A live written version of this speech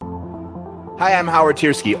Hi, I'm Howard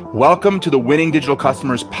Tiersky. Welcome to the Winning Digital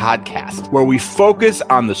Customers podcast, where we focus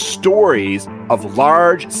on the stories of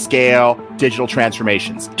large-scale digital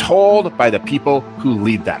transformations told by the people who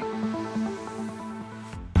lead them.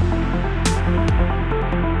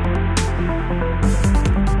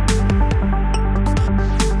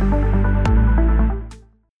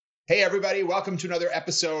 Hey, everybody. Welcome to another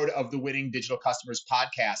episode of the Winning Digital Customers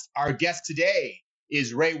podcast. Our guest today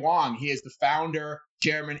is Ray Wang. He is the founder,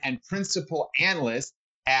 chairman, and principal analyst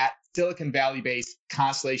at Silicon Valley-based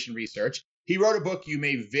Constellation Research. He wrote a book you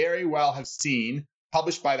may very well have seen,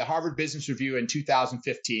 published by the Harvard Business Review in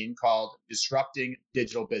 2015, called Disrupting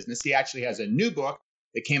Digital Business. He actually has a new book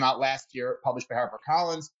that came out last year, published by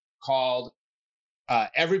HarperCollins, called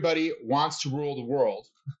Everybody Wants to Rule the World.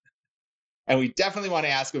 And we definitely want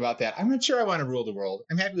to ask about that. I'm not sure I want to rule the world.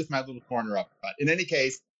 I'm happy with my little corner up. But in any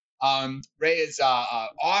case, Ray is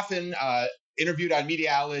often interviewed on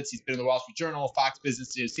media outlets. He's been in the Wall Street Journal, Fox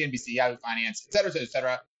Business News, CNBC, Yahoo Finance, et cetera, et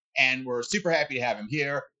cetera. And we're super happy to have him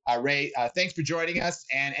here. Ray, thanks for joining us.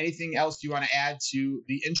 And anything else you want to add to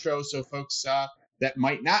the intro so folks that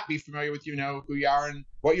might not be familiar with you know who you are and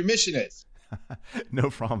what your mission is? No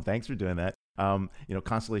problem. Thanks for doing that.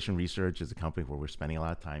 Constellation Research is a company where we're spending a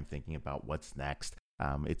lot of time thinking about what's next.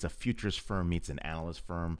 It's a futures firm meets an analyst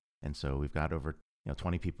firm. And so we've got over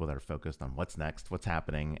 20 people that are focused on what's next, what's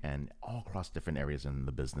happening, and all across different areas in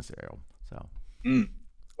the business area. So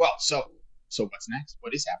what's next?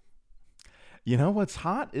 What is happening? What's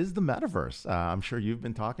hot is the metaverse. I'm sure you've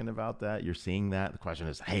been talking about that. You're seeing that. The question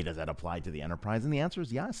is, hey, does that apply to the enterprise? And the answer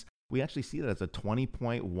is yes. We actually see that as a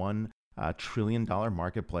 $20.1 trillion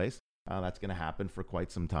marketplace. That's going to happen for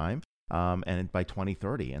quite some time. And by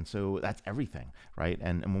 2030. And so that's everything, right?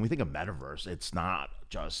 And when we think of metaverse, it's not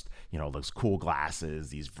just, those cool glasses,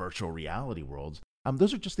 these virtual reality worlds.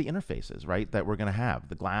 Those are just the interfaces, right, that we're going to have.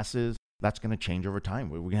 The glasses, that's going to change over time.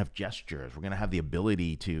 We're going to have gestures. We're going to have the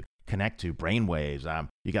ability to connect to brainwaves.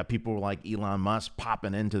 You got people like Elon Musk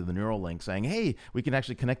popping into the Neuralink saying, hey, we can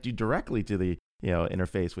actually connect you directly to the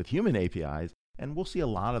interface with human APIs. And we'll see a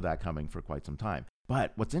lot of that coming for quite some time.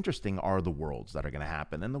 But what's interesting are the worlds that are going to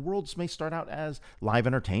happen. And the worlds may start out as live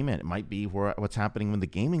entertainment. It might be what's happening in the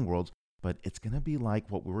gaming worlds, but it's going to be like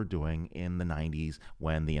what we were doing in the 90s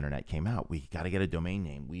when the internet came out. We got to get a domain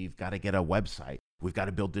name. We've got to get a website. We've got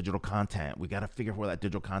to build digital content. We've got to figure out what that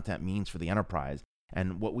digital content means for the enterprise.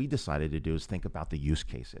 And what we decided to do is think about the use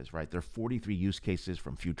cases, right? There are 43 use cases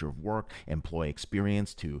from future of work, employee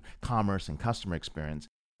experience to commerce and customer experience.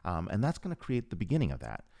 And that's going to create the beginning of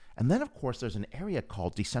that. And then, of course, there's an area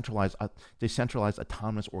called decentralized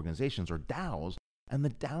autonomous organizations, or DAOs. And the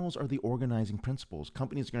DAOs are the organizing principles.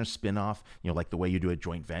 Companies are going to spin off, like the way you do a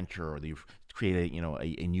joint venture, or you create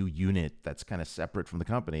a new unit that's kind of separate from the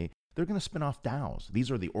company. They're going to spin off DAOs.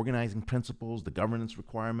 These are the organizing principles, the governance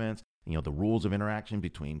requirements, the rules of interaction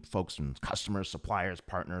between folks and customers, suppliers,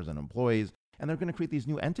 partners, and employees. And they're going to create these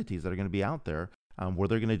new entities that are going to be out there where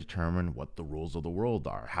they're going to determine what the rules of the world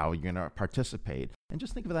are, how you're going to participate. And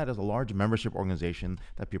just think of that as a large membership organization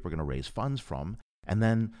that people are going to raise funds from. And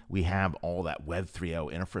then we have all that Web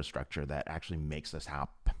 3.0 infrastructure that actually makes this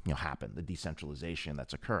happen, the decentralization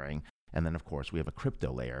that's occurring. And then, of course, we have a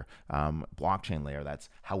crypto layer, blockchain layer. That's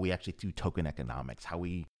how we actually do token economics, how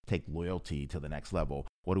we take loyalty to the next level.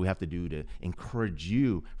 What do we have to do to encourage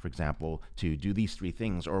you, for example, to do these three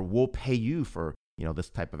things? Or we'll pay you for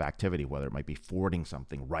this type of activity, whether it might be forwarding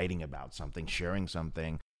something, writing about something, sharing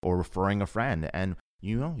something, or referring a friend. And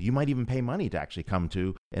you might even pay money to actually come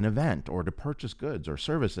to an event or to purchase goods or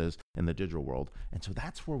services in the digital world. And so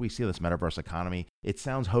that's where we see this metaverse economy. It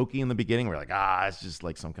sounds hokey in the beginning. We're like, it's just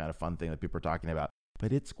like some kind of fun thing that people are talking about.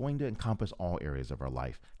 But it's going to encompass all areas of our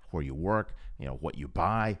life. Where you work, what you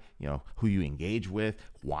buy, who you engage with,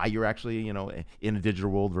 why you're actually, in a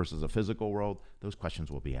digital world versus a physical world. Those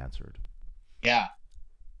questions will be answered. Yeah.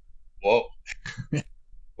 Whoa.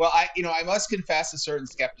 Well, I must confess a certain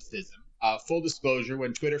skepticism. Full disclosure,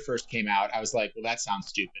 when Twitter first came out, I was like, well, that sounds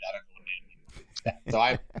stupid. I don't know what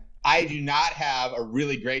it is. So I do not have a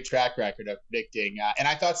really great track record of predicting. And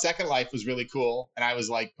I thought Second Life was really cool. And I was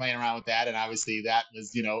like playing around with that. And obviously that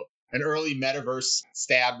was, an early metaverse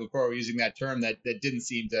stab before we were using that term that didn't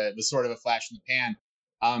seem to, was sort of a flash in the pan.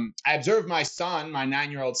 I observed my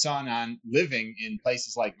 9-year-old son, on living in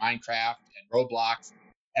places like Minecraft and Roblox.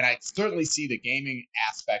 And I certainly see the gaming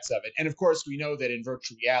aspects of it. And of course, we know that in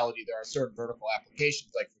virtual reality, there are certain vertical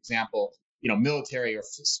applications, like, for example, military or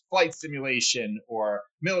flight simulation, or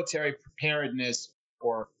military preparedness,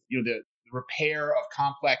 or, the repair of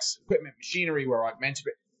complex equipment, machinery, where augmented.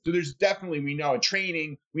 So there's definitely, we know, in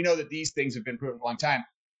training, we know that these things have been proven for a long time.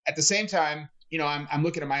 At the same time, I'm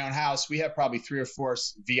looking at my own house. We have probably 3 or 4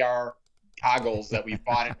 VR goggles that we've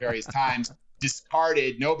bought at various times,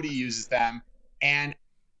 discarded. Nobody uses them. And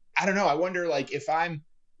I don't know. I wonder, like, if I'm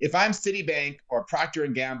Citibank or Procter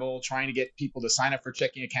and Gamble trying to get people to sign up for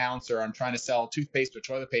checking accounts, or I'm trying to sell toothpaste or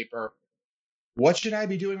toilet paper, what should I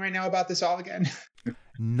be doing right now about this all again?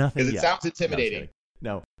 Nothing Because it yet. sounds No, I'm just intimidating. kidding.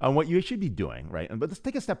 No, what you should be doing, right? But let's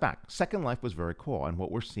take a step back. Second Life was very cool, and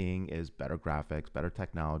what we're seeing is better graphics, better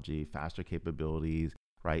technology, faster capabilities,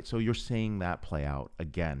 right? So you're seeing that play out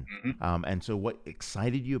again. Mhm. And so what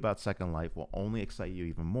excited you about Second Life will only excite you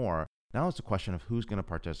even more. Now it's a question of who's going to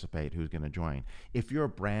participate, who's going to join. If you're a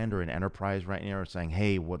brand or an enterprise right now saying,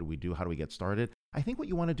 hey, what do we do? How do we get started? I think what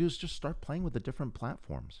you want to do is just start playing with the different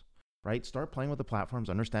platforms, right? Start playing with the platforms,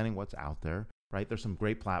 understanding what's out there, right? There's some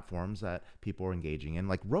great platforms that people are engaging in,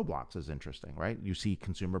 like Roblox is interesting, right? You see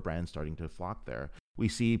consumer brands starting to flock there. We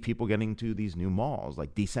see people getting to these new malls,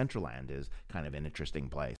 like Decentraland is kind of an interesting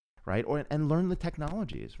place, right? And learn the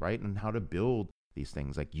technologies, right? And how to build these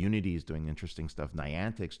things. Like Unity is doing interesting stuff,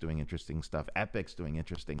 Niantic's doing interesting stuff, Epic's doing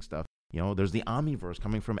interesting stuff. There's the Omniverse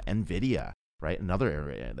coming from NVIDIA, right? Another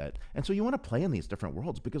area and so you want to play in these different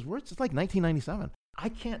worlds because it's just like 1997. I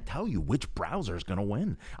can't tell you which browser is going to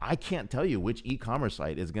win. I can't tell you which e-commerce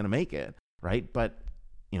site is going to make it, right? But,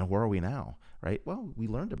 where are we now, right? Well, we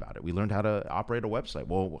learned about it. We learned how to operate a website.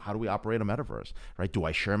 Well, how do we operate a metaverse, right? Do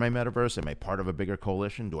I share my metaverse? Am I part of a bigger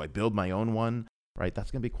coalition? Do I build my own one, right? That's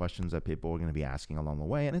going to be questions that people are going to be asking along the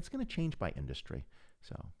way, and it's going to change by industry.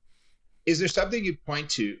 So, Is there something you'd point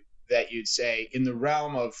to that you'd say in the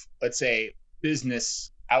realm of, let's say,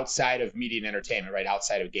 business outside of media and entertainment, right?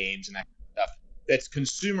 Outside of games and that kind of stuff, that's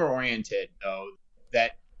consumer oriented, though,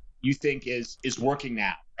 that you think is working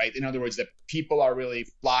now, right? In other words, that people are really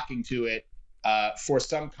flocking to it for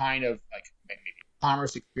some kind of like maybe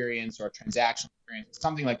commerce experience or transactional experience,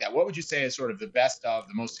 something like that. What would you say is sort of the best of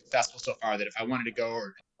the most successful so far, that if I wanted to go,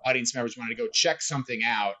 or audience members wanted to go check something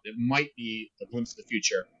out that might be a glimpse of the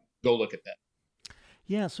future, go look at that?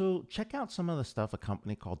 yeah, so check out some of the stuff a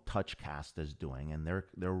company called TouchCast is doing, and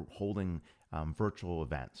they're holding virtual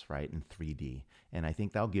events, right, in 3D. And I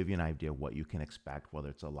think that'll give you an idea of what you can expect, whether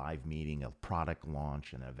it's a live meeting, a product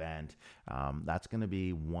launch, an event. That's going to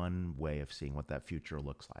be one way of seeing what that future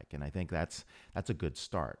looks like, and I think that's a good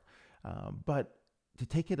start. But to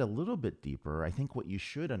take it a little bit deeper, I think what you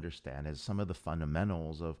should understand is some of the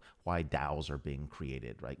fundamentals of why DAOs are being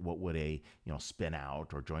created, right? What would a spin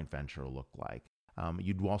out or joint venture look like?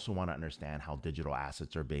 You'd also want to understand how digital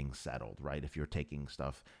assets are being settled, right? If you're taking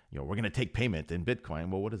stuff, we're going to take payment in Bitcoin.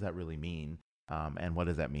 Well, what does that really mean? And what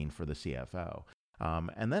does that mean for the CFO?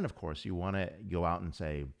 And then, of course, you want to go out and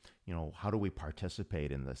say, how do we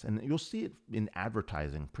participate in this? And you'll see it in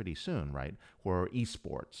advertising pretty soon, right? Where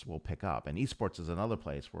esports will pick up. And esports is another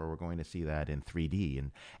place where we're going to see that in 3D.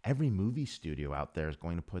 And every movie studio out there is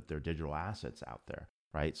going to put their digital assets out there,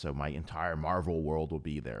 right? So my entire Marvel world will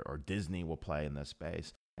be there, or Disney will play in this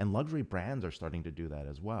space. And luxury brands are starting to do that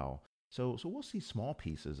as well. So we'll see small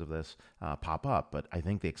pieces of this pop up, but I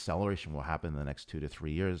think the acceleration will happen in the next 2 to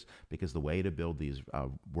 3 years, because the way to build these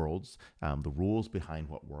worlds, the rules behind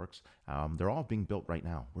what works, they're all being built right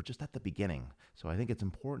now. We're just at the beginning. So I think it's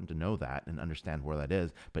important to know that and understand where that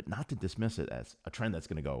is, but not to dismiss it as a trend that's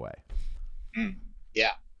going to go away.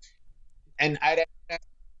 Yeah. And I'd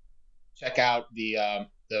check out the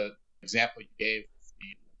example you gave, the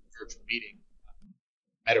virtual meeting,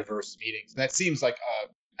 metaverse meetings. So that seems like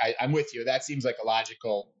I'm with you. That seems like a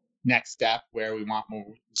logical next step, where we want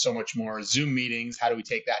so much more Zoom meetings. How do we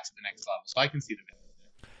take that to the next level? So I can see the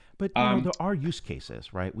benefit. But there are use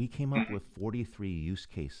cases, right? We came up with 43 use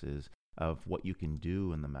cases of what you can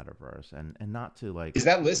do in the metaverse, and not to like. Is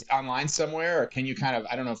that list online somewhere, or can you kind of?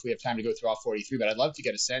 I don't know if we have time to go through all 43, but I'd love to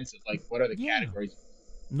get a sense of like what are the categories.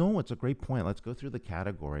 No, it's a great point. Let's go through the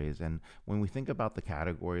categories. And when we think about the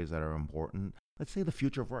categories that are important, let's say the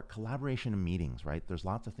future of work, collaboration and meetings, right? There's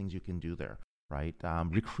lots of things you can do there, right?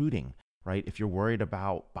 Recruiting, right? If you're worried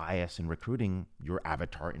about bias in recruiting, your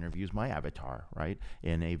avatar interviews my avatar, right?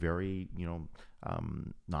 In a very,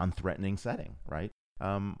 non-threatening setting, right?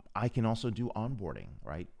 I can also do onboarding,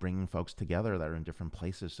 right? Bringing folks together that are in different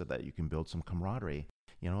places so that you can build some camaraderie.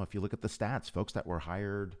 If you look at the stats, folks that were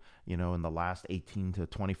hired, in the last 18 to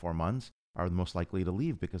 24 months are the most likely to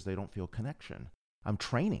leave because they don't feel connection.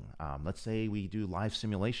 Training. Let's say we do live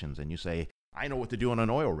simulations and you say, I know what to do on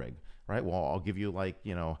an oil rig, right? Well, I'll give you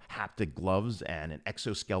haptic gloves and an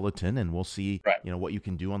exoskeleton, and we'll see, what you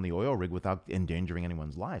can do on the oil rig without endangering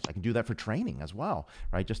anyone's lives. I can do that for training as well,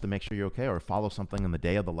 right? Just to make sure you're okay, or follow something in the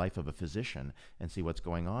day of the life of a physician and see what's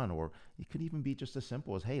going on. Or it could even be just as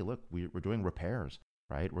simple as, hey, look, we're doing repairs,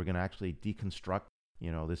 right? We're going to actually deconstruct,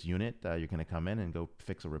 this unit. You're going to come in and go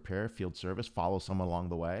fix a repair, field service, follow someone along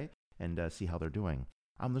the way, and see how they're doing.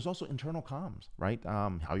 There's also internal comms, right?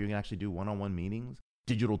 How you can actually do one-on-one meetings.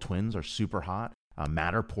 Digital twins are super hot.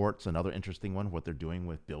 Matterport's another interesting one, what they're doing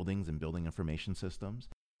with buildings and building information systems.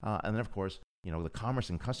 And then, of course, the commerce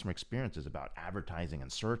and customer experience is about advertising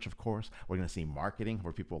and search, of course. We're going to see marketing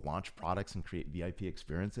where people launch products and create VIP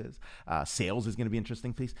experiences. Sales is going to be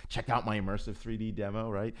interesting. Please check out my immersive 3D demo,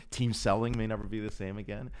 right? Team selling may never be the same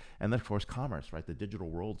again. And then, of course, commerce, right? The digital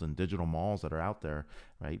worlds and digital malls that are out there,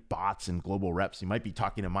 right? Bots and global reps. You might be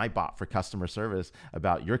talking to my bot for customer service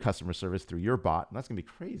about your customer service through your bot, and that's going to be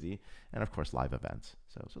crazy. And, of course, live events.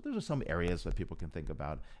 So those are some areas that people can think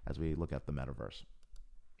about as we look at the metaverse.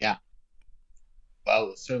 Yeah. Well,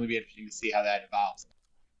 it'll certainly be interesting to see how that evolves.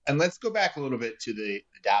 And let's go back a little bit to the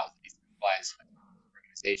DAOs, the decentralized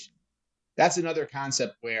organization. That's another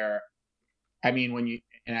concept where, I mean,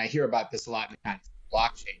 and I hear about this a lot in the context of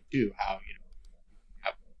blockchain too, how,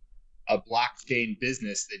 have a blockchain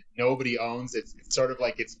business that nobody owns. It's sort of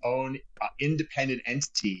like its own independent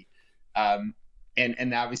entity. And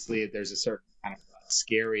obviously there's a certain kind of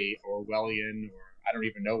scary Orwellian, or I don't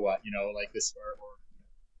even know what, like this, or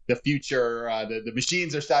the future, the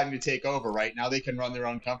machines are starting to take over, right? Now they can run their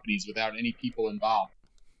own companies without any people involved.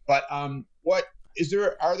 But are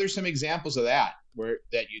there some examples of that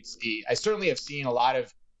that you'd see? I certainly have seen a lot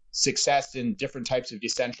of success in different types of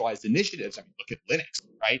decentralized initiatives. I mean, look at Linux,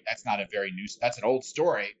 right? That's not that's an old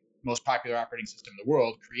story. Most popular operating system in the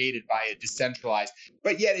world, created by a decentralized,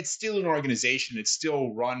 but yet it's still an organization. It's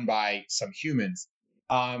still run by some humans.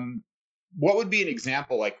 What would be an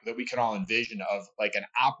example like that we can all envision of like an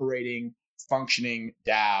operating, functioning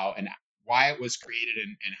DAO, and why it was created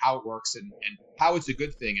and how it works and how it's a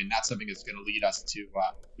good thing and not something that's going to lead us to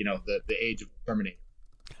the age of Terminator?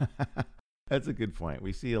 That's a good point.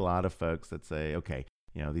 We see a lot of folks that say, okay,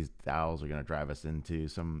 these DAOs are going to drive us into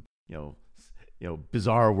some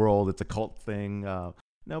bizarre world. It's a cult thing.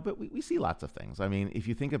 No, but we see lots of things. I mean, if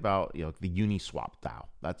you think about the Uniswap DAO,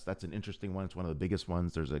 that's an interesting one. It's one of the biggest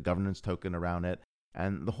ones. There's a governance token around it,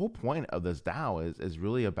 and the whole point of this DAO is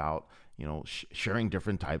really about sharing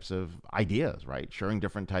different types of ideas, right? Sharing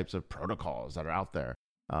different types of protocols that are out there.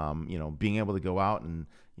 Being able to go out and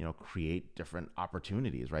create different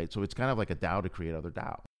opportunities, right? So it's kind of like a DAO to create other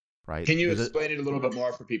DAO, right? Can you explain it a little bit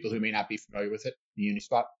more for people who may not be familiar with it, the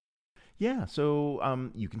Uniswap? Yeah,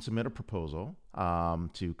 so you can submit a proposal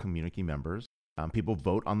to community members. People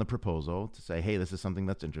vote on the proposal to say, hey, this is something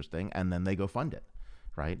that's interesting, and then they go fund it,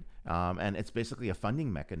 right? And it's basically a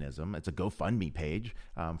funding mechanism. It's a GoFundMe page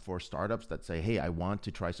for startups that say, hey, I want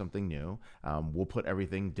to try something new. We'll put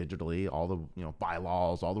everything digitally, all the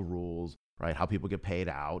bylaws, all the rules, right? How people get paid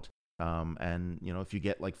out. And if you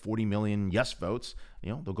get like 40 million yes votes,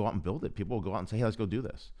 they'll go out and build it. People will go out and say, hey, let's go do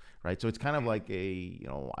this, right? So it's kind of like a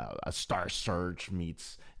Star Search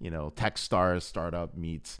meets Techstars startup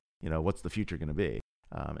meets what's the future going to be,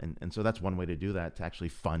 and so that's one way to do that, to actually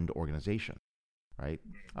fund organization, right?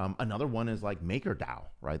 Another one is like MakerDAO,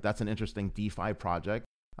 right? That's an interesting DeFi project,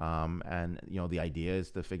 and the idea is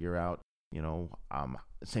to figure out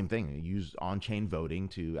same thing, use on-chain voting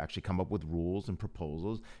to actually come up with rules and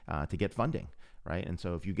proposals to get funding, right? And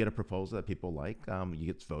so if you get a proposal that people like, you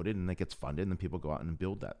get voted and it gets funded, and then people go out and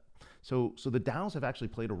build that. So the DAOs have actually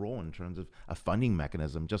played a role in terms of a funding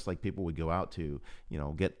mechanism, just like people would go out to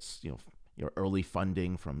get your early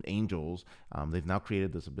funding from angels. They've now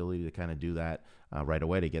created this ability to kind of do that right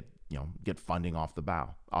away to get funding off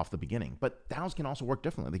the beginning. But DAOs can also work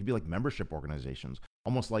differently. They can be like membership organizations,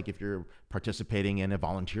 almost like if you're participating in a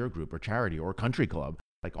volunteer group or charity or a country club.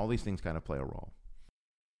 Like all these things kind of play a role.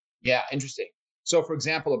 Yeah, interesting. So, for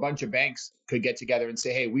example, a bunch of banks could get together and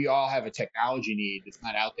say, hey, we all have a technology need that's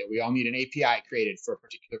not out there. We all need an API created for a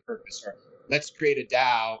particular purpose. Or let's create a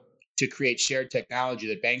DAO to create shared technology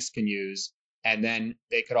that banks can use. And then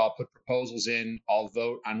they could all put proposals in, all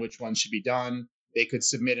vote on which ones should be done. They could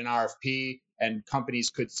submit an RFP, and companies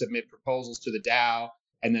could submit proposals to the DAO.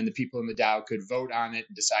 And then the people in the DAO could vote on it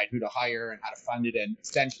and decide who to hire and how to fund it. And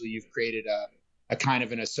essentially, you've created a kind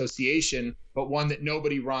of an association, but one that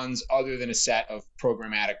nobody runs other than a set of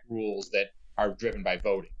programmatic rules that are driven by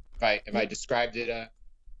voting. If I described it?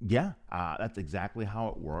 Yeah, that's exactly how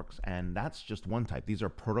it works. And that's just one type. These are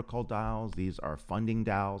protocol DAOs. These are funding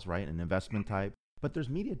DAOs, right? An investment type. But there's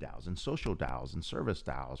media DAOs and social DAOs and service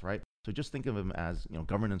DAOs, right? So just think of them as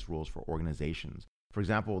governance rules for organizations. For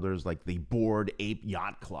example, there's like the Bored Ape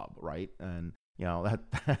Yacht Club, right? And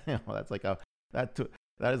that's like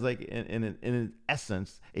that is like in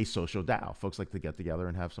essence a social DAO. Folks like to get together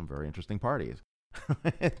and have some very interesting parties.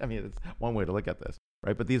 I mean, it's one way to look at this.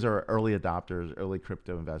 right? But these are early adopters, early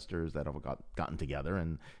crypto investors that have gotten together,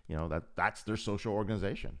 and that's their social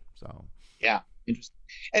organization. So Yeah, interesting.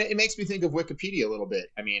 And it makes me think of Wikipedia a little bit.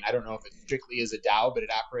 I mean, I don't know if it strictly is a DAO, but it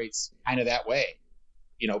operates kind of that way.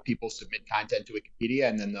 People submit content to Wikipedia,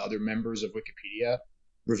 and then the other members of Wikipedia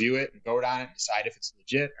review it and vote on it and decide if it's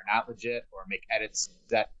legit or not legit, or make edits.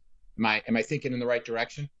 Am I thinking in the right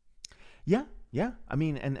direction? yeah, yeah. I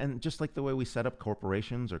mean, and just like the way we set up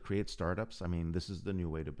corporations or create startups, I mean, this is the new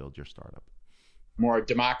way to build your startup. More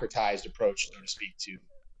democratized approach, so to speak, to.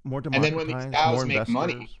 More And then when these democratized, more DAOs make investors.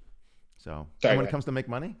 money, So, sorry, and go when it ahead. comes to make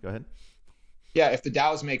money, go ahead. Yeah, if the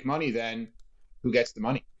DAOs make money, then who gets the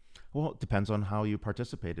money? Well, it depends on how you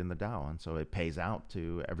participate in the DAO, and so it pays out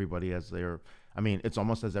to everybody as their. I mean, it's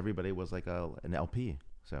almost as everybody was like an LP.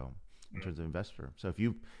 So in terms of investor, so if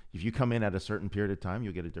you come in at a certain period of time,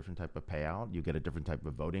 you get a different type of payout. You get a different type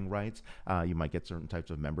of voting rights. You might get certain types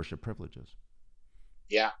of membership privileges.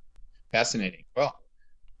 Yeah, fascinating. Well,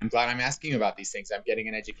 I'm glad I'm asking about these things. I'm getting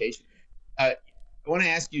an education. I want to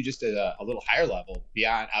ask you just at a little higher level,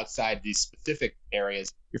 beyond outside these specific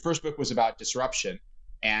areas. Your first book was about disruption,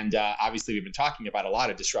 and obviously we've been talking about a lot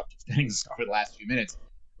of disruptive things over the last few minutes.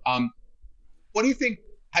 Um, what do you think?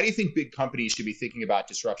 How do you think big companies should be thinking about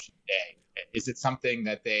disruption today? Is it something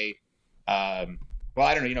that they well,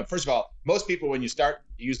 I don't know. First of all, most people, when you start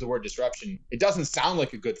to use the word disruption, it doesn't sound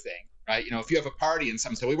like a good thing, right? If you have a party and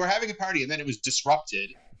someone says, we were having a party and then it was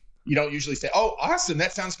disrupted, you don't usually say, oh, awesome,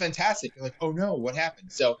 that sounds fantastic. You're like, oh no, what happened?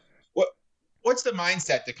 So what's the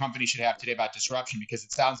mindset that companies should have today about disruption? Because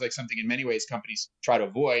it sounds like something in many ways companies try to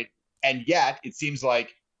avoid. And yet it seems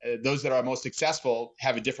like those that are most successful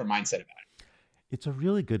have a different mindset about it. It's a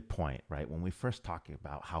really good point, right? When we first talking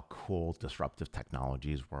about how cool disruptive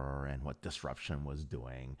technologies were and what disruption was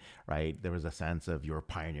doing, right? There was a sense of you're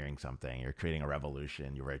pioneering something, you're creating a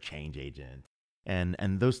revolution, you were a change agent.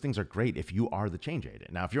 And those things are great if you are the change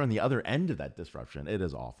agent. Now, if you're on the other end of that disruption, it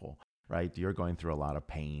is awful, right? You're going through a lot of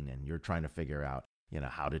pain and you're trying to figure out,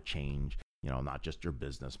 how to change, not just your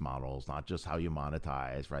business models, not just how you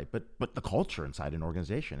monetize, right? But the culture inside an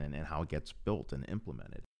organization and how it gets built and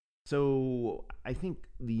implemented. So I think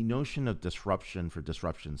the notion of disruption for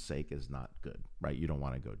disruption's sake is not good, right? You don't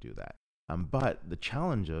want to go do that. But the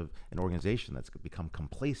challenge of an organization that's become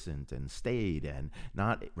complacent and staid and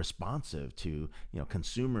not responsive to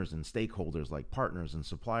consumers and stakeholders like partners and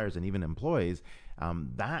suppliers and even employees,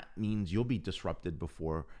 that means you'll be disrupted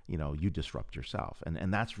before you disrupt yourself,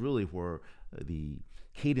 and that's really where the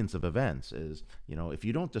cadence of events is. If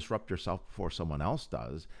you don't disrupt yourself before someone else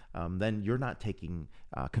does, then you're not taking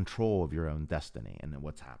control of your own destiny and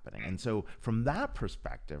what's happening. And so from that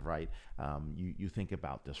perspective, right, you think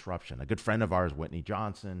about disruption. A good friend of ours, Whitney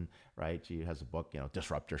Johnson, right, she has a book,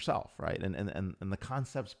 Disrupt Yourself, right? And the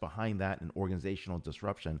concepts behind that and organizational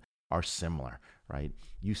disruption are similar, right?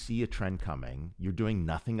 You see a trend coming, you're doing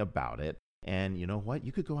nothing about it, and you know what?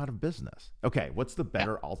 You could go out of business. Okay, what's the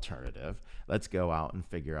better alternative? Let's go out and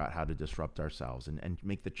figure out how to disrupt ourselves and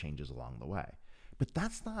make the changes along the way. But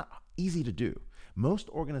that's not easy to do. Most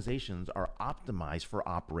organizations are optimized for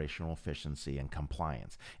operational efficiency and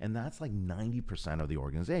compliance. And that's like 90% of the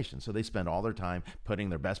organization. So they spend all their time putting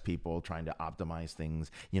their best people trying to optimize things,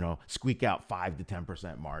 squeak out 5 to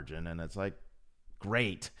 10% margin. And it's like,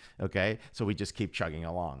 great. Okay. So we just keep chugging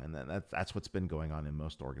along. And that's what's been going on in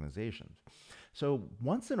most organizations. So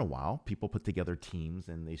once in a while, people put together teams,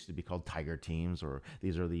 and they used to be called tiger teams, or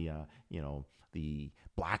these are the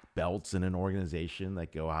black belts in an organization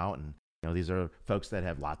that go out and, these are folks that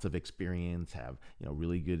have lots of experience, have,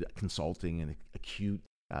 really good consulting and acute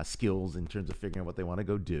skills in terms of figuring out what they want to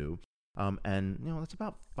go do. And that's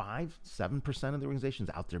about 5-7% of the organizations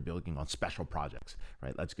out there building on special projects,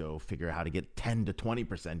 right? Let's go figure out how to get 10 to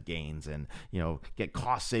 20% gains and, get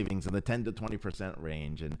cost savings in the 10 to 20%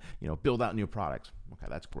 range and, build out new products. Okay,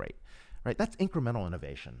 that's great, right? That's incremental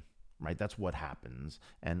innovation, right? That's what happens,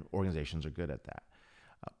 and organizations are good at that.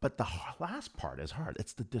 But the last part is hard.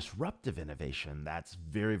 It's the disruptive innovation that's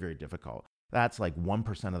very, very difficult. That's like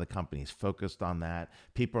 1% of the companies focused on that.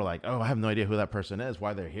 People are like, oh, I have no idea who that person is,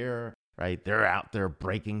 why they're here, right? They're out there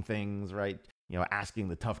breaking things, right? Asking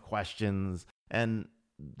the tough questions. And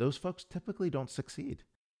those folks typically don't succeed,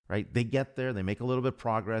 right? They get there, they make a little bit of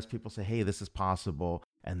progress. People say, hey, this is possible.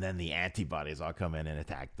 And then the antibodies all come in and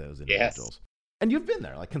attack those individuals. And you've been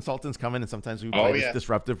there. Like consultants come in and sometimes we Oh, play this yeah.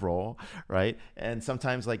 disruptive role, right? And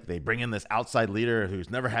sometimes like they bring in this outside leader who's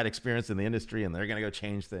never had experience in the industry and they're going to go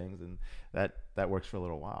change things, and that works for a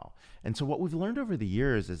little while. And so what we've learned over the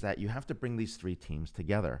years is that you have to bring these three teams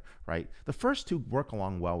together, right? The first two work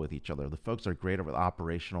along well with each other. The folks are great with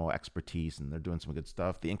operational expertise and they're doing some good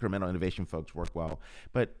stuff. The incremental innovation folks work well,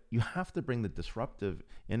 but you have to bring the disruptive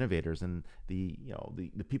innovators and the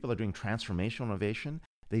people that are doing transformational innovation.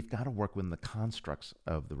 They've got to work within the constructs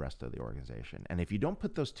of the rest of the organization. And if you don't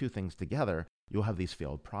put those two things together, you'll have these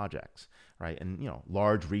failed projects, right? And,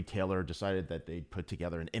 large retailer decided that they'd put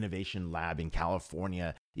together an innovation lab in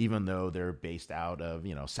California, even though they're based out of,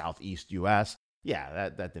 Southeast US. Yeah,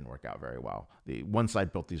 that didn't work out very well. The one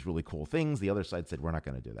side built these really cool things. The other side said, we're not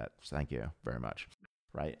going to do that. So thank you very much.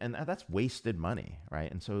 Right. And that's wasted money. Right.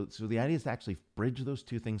 And so the idea is to actually bridge those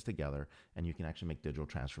two things together and you can actually make digital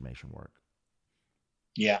transformation work.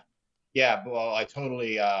 Yeah. Yeah. Well, I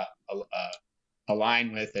totally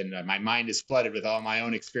align with, and my mind is flooded with all my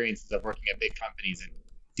own experiences of working at big companies and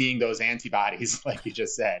seeing those antibodies, like you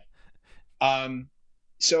just said.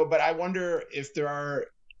 But I wonder if there are,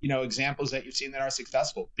 examples that you've seen that are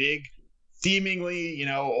successful, big, seemingly,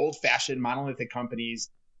 old-fashioned monolithic companies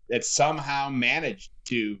that somehow managed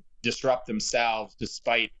to disrupt themselves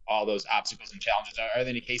despite all those obstacles and challenges. Are there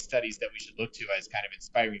any case studies that we should look to as kind of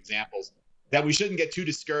inspiring examples that we shouldn't get too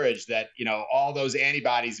discouraged that, all those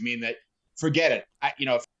antibodies mean that forget it.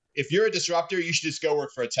 If you're a disruptor, you should just go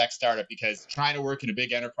work for a tech startup, because trying to work in a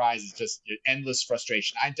big enterprise is just endless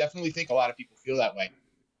frustration. I definitely think a lot of people feel that way.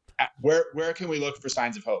 Where can we look for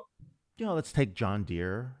signs of hope? Let's take John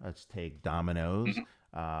Deere. Let's take Domino's.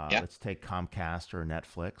 Mm-hmm. Let's take Comcast or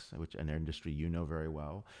Netflix, which an industry very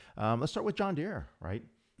well. Let's start with John Deere, right?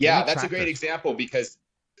 Yeah, that's a great example, because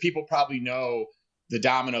people probably know the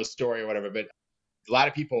Domino's story or whatever, but a lot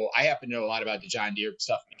of people, I happen to know a lot about the John Deere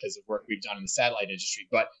stuff because of work we've done in the satellite industry,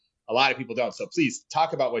 but a lot of people don't. So please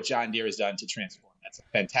talk about what John Deere has done to transform. That's a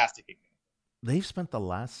fantastic example. They've spent the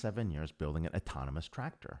last 7 years building an autonomous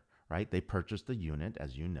tractor, right? They purchased a unit,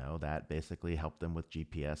 as you know, that basically helped them with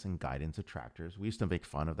GPS and guidance of tractors. We used to make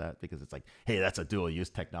fun of that because it's like, hey, that's a dual use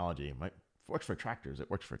technology. It works for tractors. It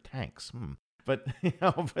works for tanks. But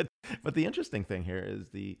but the interesting thing here is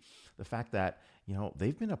the fact that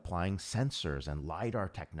they've been applying sensors and LiDAR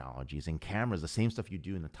technologies and cameras, the same stuff you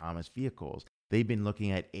do in autonomous vehicles. They've been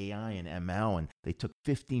looking at AI and ML, and they took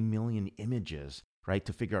 50 million images, right,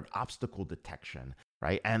 to figure out obstacle detection,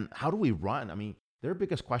 right? And how do we run? I mean, their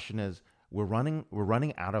biggest question is we're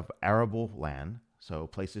running out of arable land, so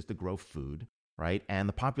places to grow food, right? And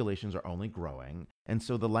the populations are only growing. And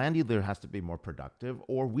so the land either has to be more productive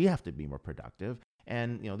or we have to be more productive.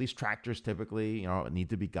 And, these tractors typically, need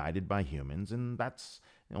to be guided by humans, and that's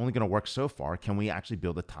only going to work so far. Can we actually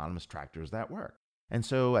build autonomous tractors that work? And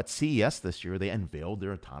so at CES this year, they unveiled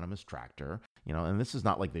their autonomous tractor, and this is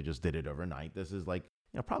not like they just did it overnight. This is like,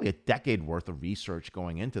 probably a decade worth of research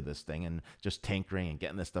going into this thing and just tinkering and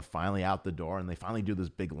getting this stuff finally out the door. And they finally do this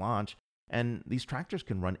big launch. And these tractors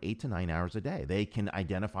can run 8 to 9 hours a day. They can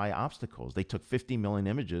identify obstacles. They took 50 million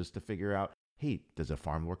images to figure out, hey, does a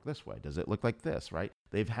farm work this way? Does it look like this, right?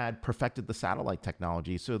 They've had perfected the satellite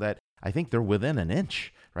technology so that I think they're within an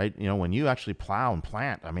inch, right? When you actually plow and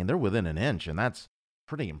plant, I mean, they're within an inch, and that's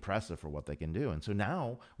pretty impressive for what they can do. And so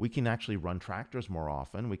now we can actually run tractors more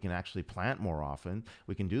often. We can actually plant more often.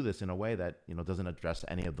 We can do this in a way that, doesn't address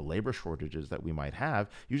any of the labor shortages that we might have.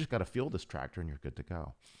 You just got to fuel this tractor and you're good to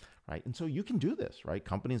go. Right. And so you can do this, right?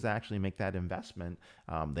 Companies that actually make that investment,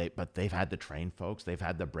 but they've had to train folks. They've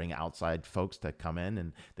had to bring outside folks to come in,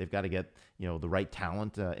 and they've got to get, the right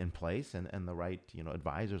talent in place and the right,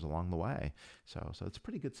 advisors along the way. So it's a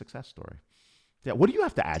pretty good success story. Yeah. What do you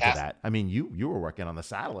have to add to that? I mean, you were working on the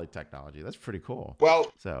satellite technology. That's pretty cool. One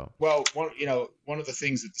of the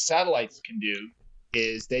things that the satellites can do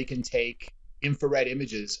is they can take infrared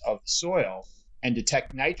images of the soil and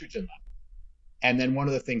detect nitrogen levels. And then one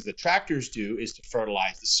of the things that tractors do is to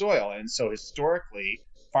fertilize the soil. And so historically,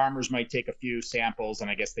 farmers might take a few samples, and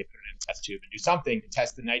I guess they put it in a test tube and do something to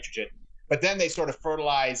test the nitrogen. But then they sort of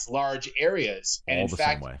fertilize large areas. And all in the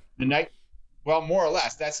fact, same way. Well, more or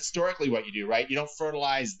less, that's historically what you do, right? You don't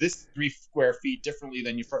fertilize this 3 square feet differently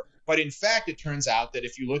than But in fact, it turns out that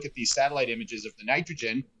if you look at these satellite images of the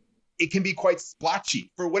nitrogen, it can be quite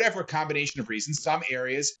splotchy for whatever combination of reasons. Some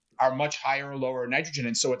areas are much higher or lower nitrogen.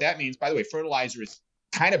 And so what that means, by the way, fertilizer is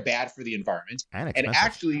kind of bad for the environment. And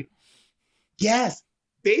actually, yes,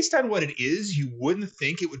 based on what it is, you wouldn't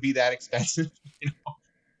think it would be that expensive,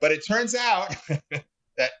 But it turns out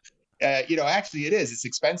that, actually it is. It's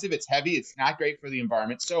expensive. It's heavy. It's not great for the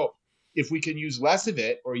environment. So if we can use less of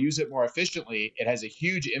it or use it more efficiently, it has a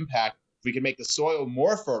huge impact. If we can make the soil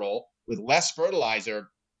more fertile with less fertilizer,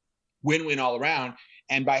 win-win all around.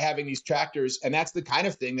 And by having these tractors, and that's the kind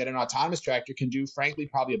of thing that an autonomous tractor can do, frankly,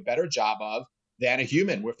 probably a better job of than a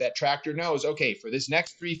human, where if that tractor knows, okay, for this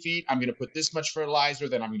next 3 feet, I'm going to put this much fertilizer,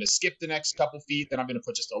 then I'm going to skip the next couple feet, then I'm going to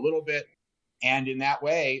put just a little bit. And in that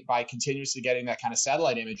way, by continuously getting that kind of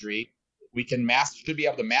satellite imagery, we should be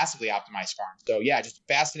able to massively optimize farms. So yeah, just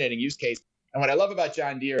a fascinating use case. And what I love about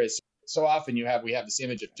John Deere is so often we have this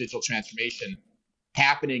image of digital transformation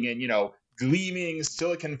happening in, gleaming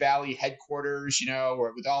Silicon Valley headquarters,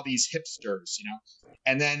 or with all these hipsters,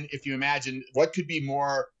 And then if you imagine what could be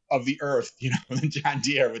more of the earth, than John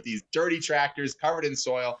Deere with these dirty tractors covered in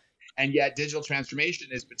soil. And yet digital transformation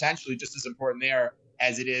is potentially just as important there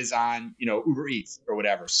as it is on, Uber Eats or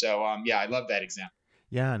whatever. So yeah, I love that example.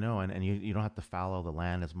 Yeah, no, and you don't have to fallow the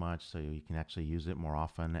land as much, so you can actually use it more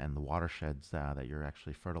often, and the watersheds that you're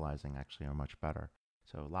actually fertilizing actually are much better.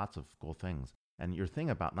 So lots of cool things. And your thing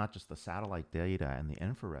about not just the satellite data and the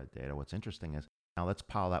infrared data, what's interesting is now let's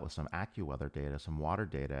pile that with some AccuWeather data, some water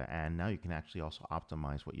data, and now you can actually also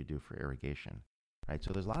optimize what you do for irrigation, right?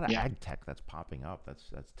 So there's a lot of ag tech that's popping up.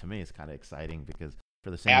 That's to me, it's kind of exciting because for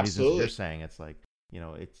the same reasons you're saying, it's like,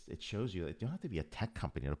 it shows you that you don't have to be a tech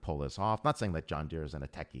company to pull this off. Not saying that John Deere isn't a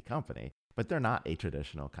techie company, but they're not a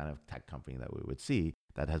traditional kind of tech company that we would see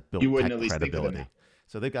that has built tech credibility.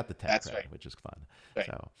 So they've got the tech cred, which is fun. Right.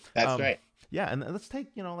 So that's right. Yeah, and let's take,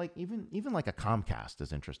 like even like a Comcast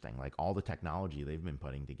is interesting. Like all the technology they've been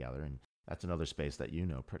putting together, and that's another space that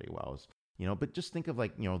pretty well. Is but just think of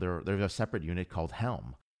there's a separate unit called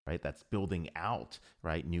Helm, right? That's building out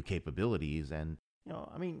new capabilities. And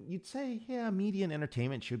you'd say, yeah, media and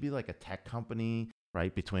entertainment should be like a tech company,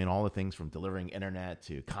 right? Between all the things from delivering internet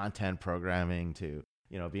to content programming to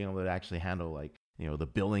being able to actually handle the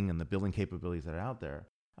billing and the billing capabilities that are out there.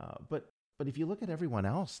 But if you look at everyone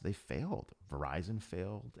else, they failed. Verizon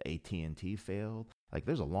failed. AT&T failed.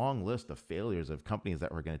 There's a long list of failures of companies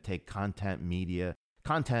that were going to take content, media,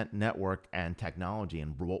 content, network, and technology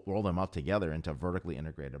and roll them up together into a vertically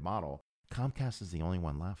integrated model. Comcast is the only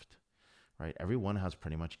one left, right? Everyone has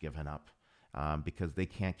pretty much given up because they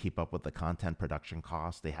can't keep up with the content production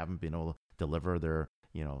costs. They haven't been able to deliver their,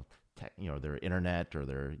 their internet or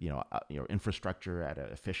their infrastructure at an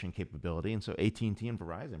efficient capability. And so AT&T and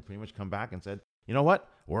Verizon pretty much come back and said, you know what,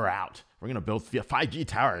 we're out. We're going to build 5G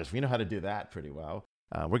towers. We know how to do that pretty well.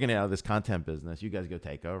 We're going to out of this content business. You guys go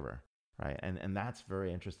take over, right? And that's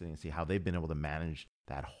very interesting to see how they've been able to manage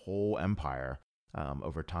that whole empire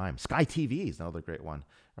over time. Sky TV is another great one,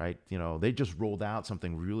 right? They just rolled out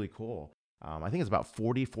something really cool. I think it's about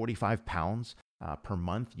 45 pounds per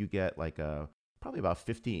month. You get probably about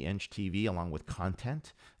 50-inch TV along with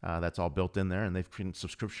content that's all built in there. And they've created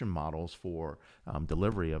subscription models for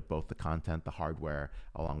delivery of both the content, the hardware,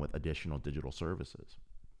 along with additional digital services.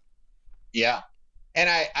 Yeah. And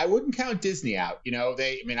I wouldn't count Disney out.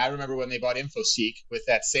 I remember when they bought InfoSeek with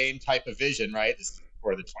that same type of vision, right? This is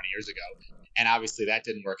more than 20 years ago. And obviously that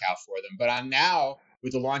didn't work out for them. But on now,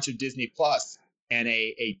 with the launch of Disney Plus and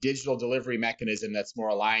a digital delivery mechanism that's more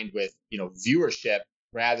aligned with, viewership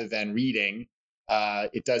rather than reading,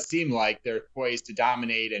 it does seem like they're poised to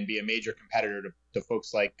dominate and be a major competitor to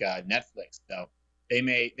folks like Netflix. So they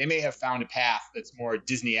may have found a path that's more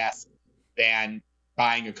Disney-esque than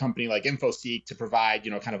buying a company like InfoSeek to provide,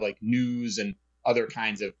 kind of like news and other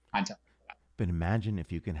kinds of content. But imagine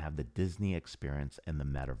if you can have the Disney experience in the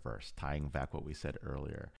metaverse, tying back what we said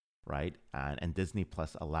earlier, right? And Disney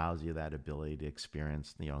Plus allows you that ability to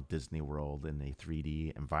experience, Disney World in a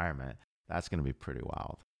 3D environment. That's going to be pretty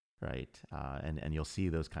wild. Right. And you'll see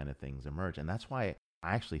those kind of things emerge. And that's why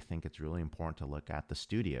I actually think it's really important to look at the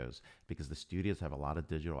studios, because the studios have a lot of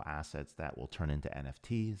digital assets that will turn into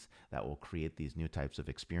NFTs, that will create these new types of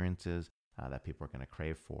experiences that people are going to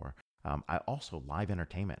crave for. I also live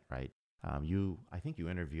entertainment, right? I think you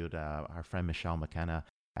interviewed our friend Michelle McKenna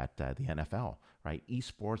at the NFL, right?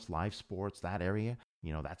 Esports, live sports, that area,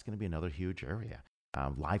 that's going to be another huge area.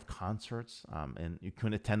 Live concerts, and you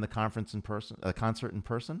couldn't attend the concert in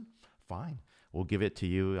person, fine. We'll give it to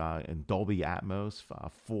you in Dolby Atmos,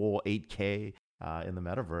 full 8K in the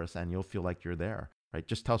metaverse, and you'll feel like you're there, right?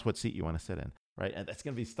 Just tell us what seat you want to sit in, right? And that's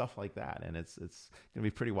going to be stuff like that, and it's going to be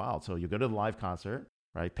pretty wild. So you go to the live concert,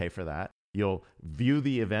 right? Pay for that. You'll view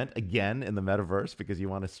the event again in the metaverse because you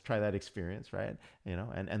want to try that experience, right?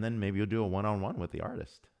 And then maybe you'll do a one-on-one with the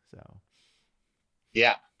artist. So,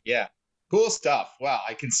 yeah. Cool stuff. Well,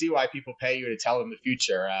 I can see why people pay you to tell them the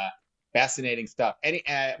future. Fascinating stuff.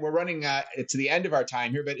 We're running to the end of our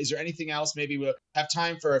time here, but is there anything else? Maybe we'll have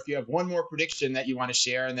time for if you have one more prediction that you want to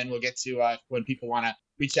share, and then we'll get to when people want to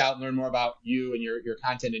reach out and learn more about you and your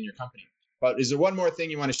content and your company. But is there one more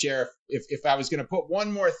thing you want to share? If I was going to put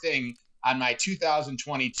one more thing on my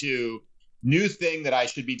 2022 new thing that I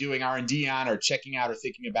should be doing R&D on or checking out or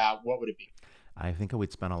thinking about, what would it be? I think I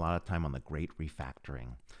would spend a lot of time on the great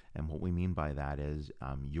refactoring. And what we mean by that is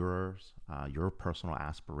your personal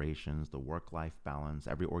aspirations, the work-life balance,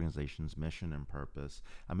 every organization's mission and purpose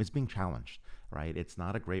is being challenged, right? It's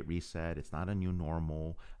not a great reset. It's not a new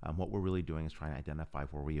normal. What we're really doing is trying to identify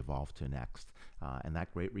where we evolve to next. And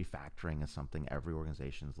that great refactoring is something every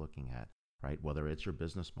organization is looking at, right? Whether it's your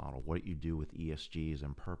business model, what you do with ESGs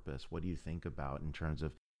and purpose, what do you think about in terms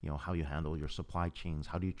of how you handle your supply chains,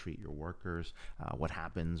 how do you treat your workers, what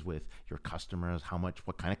happens with your customers,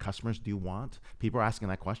 what kind of customers do you want? People are asking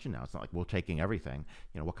that question now. It's not like we're taking everything.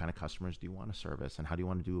 What kind of customers do you want to service, and how do you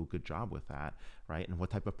want to do a good job with that, right? And what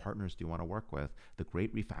type of partners do you want to work with? The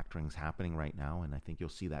great refactoring is happening right now, and I think you'll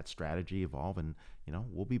see that strategy evolve, and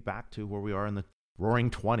we'll be back to where we are in the roaring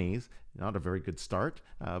 20s. Not a very good start,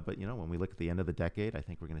 but when we look at the end of the decade, I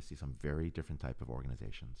think we're going to see some very different type of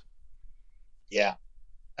organizations. Yeah.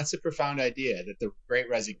 That's a profound idea, that the great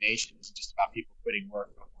resignation isn't just about people quitting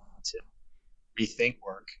work, but to rethink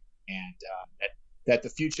work, and that the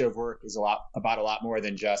future of work is about a lot more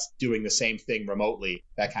than just doing the same thing remotely,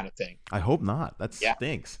 that kind of thing. I hope not. That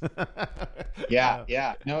stinks.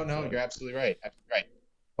 Yeah. No, you're absolutely right.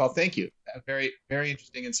 Well, thank you. Very, very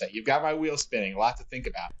interesting insight. You've got my wheels spinning. A lot to think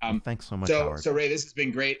about. Thanks so much, Howard. So Ray, this has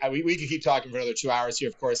been great. We could keep talking for another 2 hours here,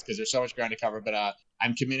 of course, because there's so much ground to cover. But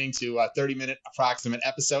I'm committing to 30-minute approximate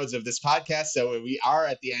episodes of this podcast. So we are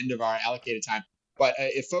at the end of our allocated time. But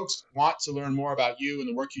if folks want to learn more about you and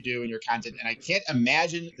the work you do and your content, and I can't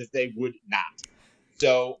imagine that they would not.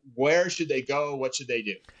 So where should they go? What should they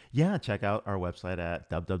do? Yeah, check out our website at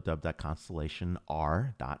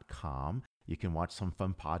www.constellationr.com. You can watch some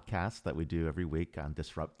fun podcasts that we do every week on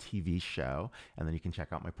Disrupt TV show. And then you can check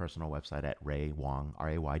out my personal website at raywang,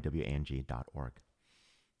 RAYWANG.org.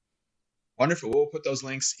 Wonderful. We'll put those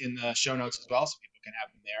links in the show notes as well so people can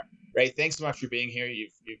have them there. Ray, thanks so much for being here.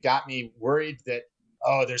 You've got me worried that,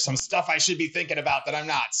 there's some stuff I should be thinking about that I'm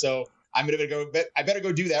not. So I better go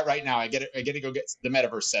do that right now. I get to go get the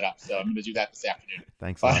metaverse set up. So I'm going to do that this afternoon.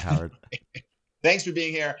 Thanks a lot, Howard. Thanks for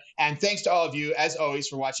being here. And thanks to all of you, as always,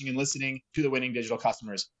 for watching and listening to the Winning Digital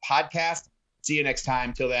Customers podcast. See you next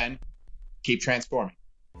time. Till then, keep transforming.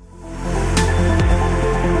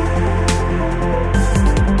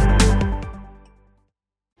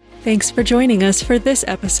 Thanks for joining us for this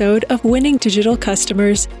episode of Winning Digital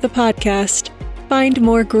Customers, the podcast. Find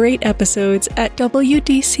more great episodes at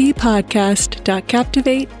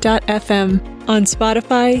wdcpodcast.captivate.fm on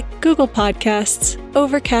Spotify, Google Podcasts,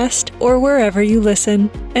 Overcast, or wherever you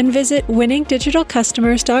listen. And visit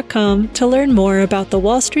winningdigitalcustomers.com to learn more about the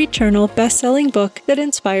Wall Street Journal best-selling book that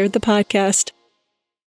inspired the podcast.